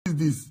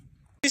this?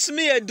 It's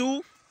me,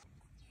 Edu.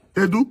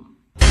 Edu?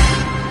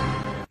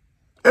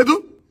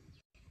 Edu?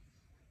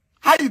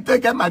 How you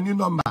take my new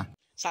number?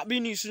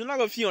 Sabinus, you're not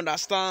going to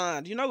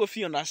understand. You're not going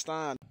to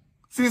understand.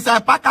 Since I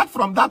packed out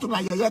from that to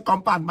my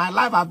compound, my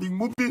life has been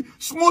moving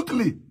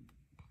smoothly.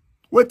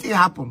 What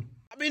happened?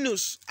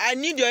 Sabinus, I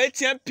need your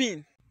ATM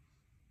pin.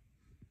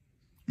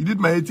 You need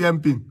my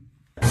ATM pin?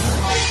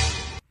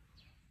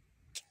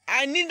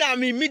 I need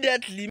them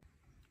immediately.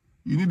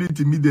 You need it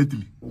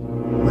immediately.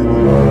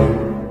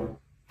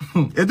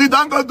 If you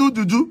don't go do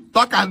juju,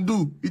 talk and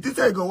do. It is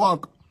a go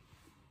work.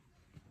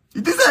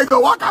 It is a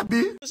go work,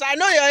 Abi. I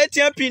know your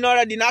ATM pin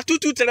already. Now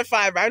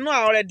 2235. I know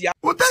already.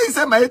 Who tell you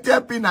say my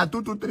ATM pin at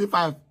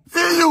 2235?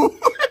 See you.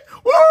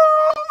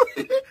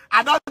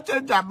 I don't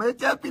change my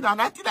ATM pin at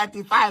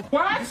 1995.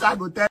 What? This I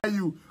go tell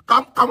you.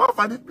 Come on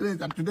for this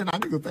place. And today I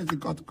need to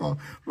first call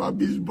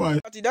rubbish boy.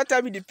 But you don't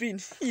tell me the pin.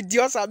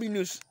 Idiot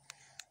Sabinus.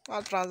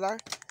 Not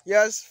transact.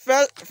 Yes.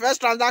 First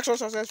transaction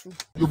successful.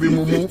 You be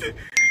mumu.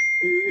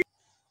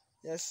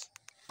 Yes.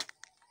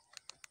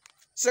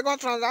 Second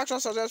transaction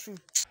successful.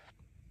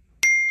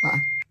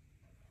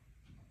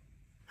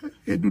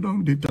 Edu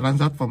don't they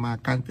transact from my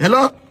account.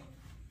 Hello?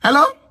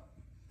 Hello?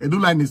 Edu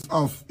line is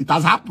off. It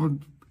has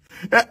happened.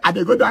 And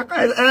they go to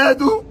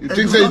Edu. You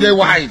think say they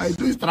wise?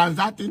 Edu is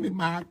transacting in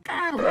my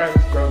account.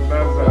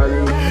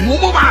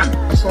 Mumu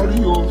man! Sorry,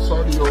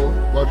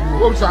 but you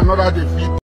hope another defeat.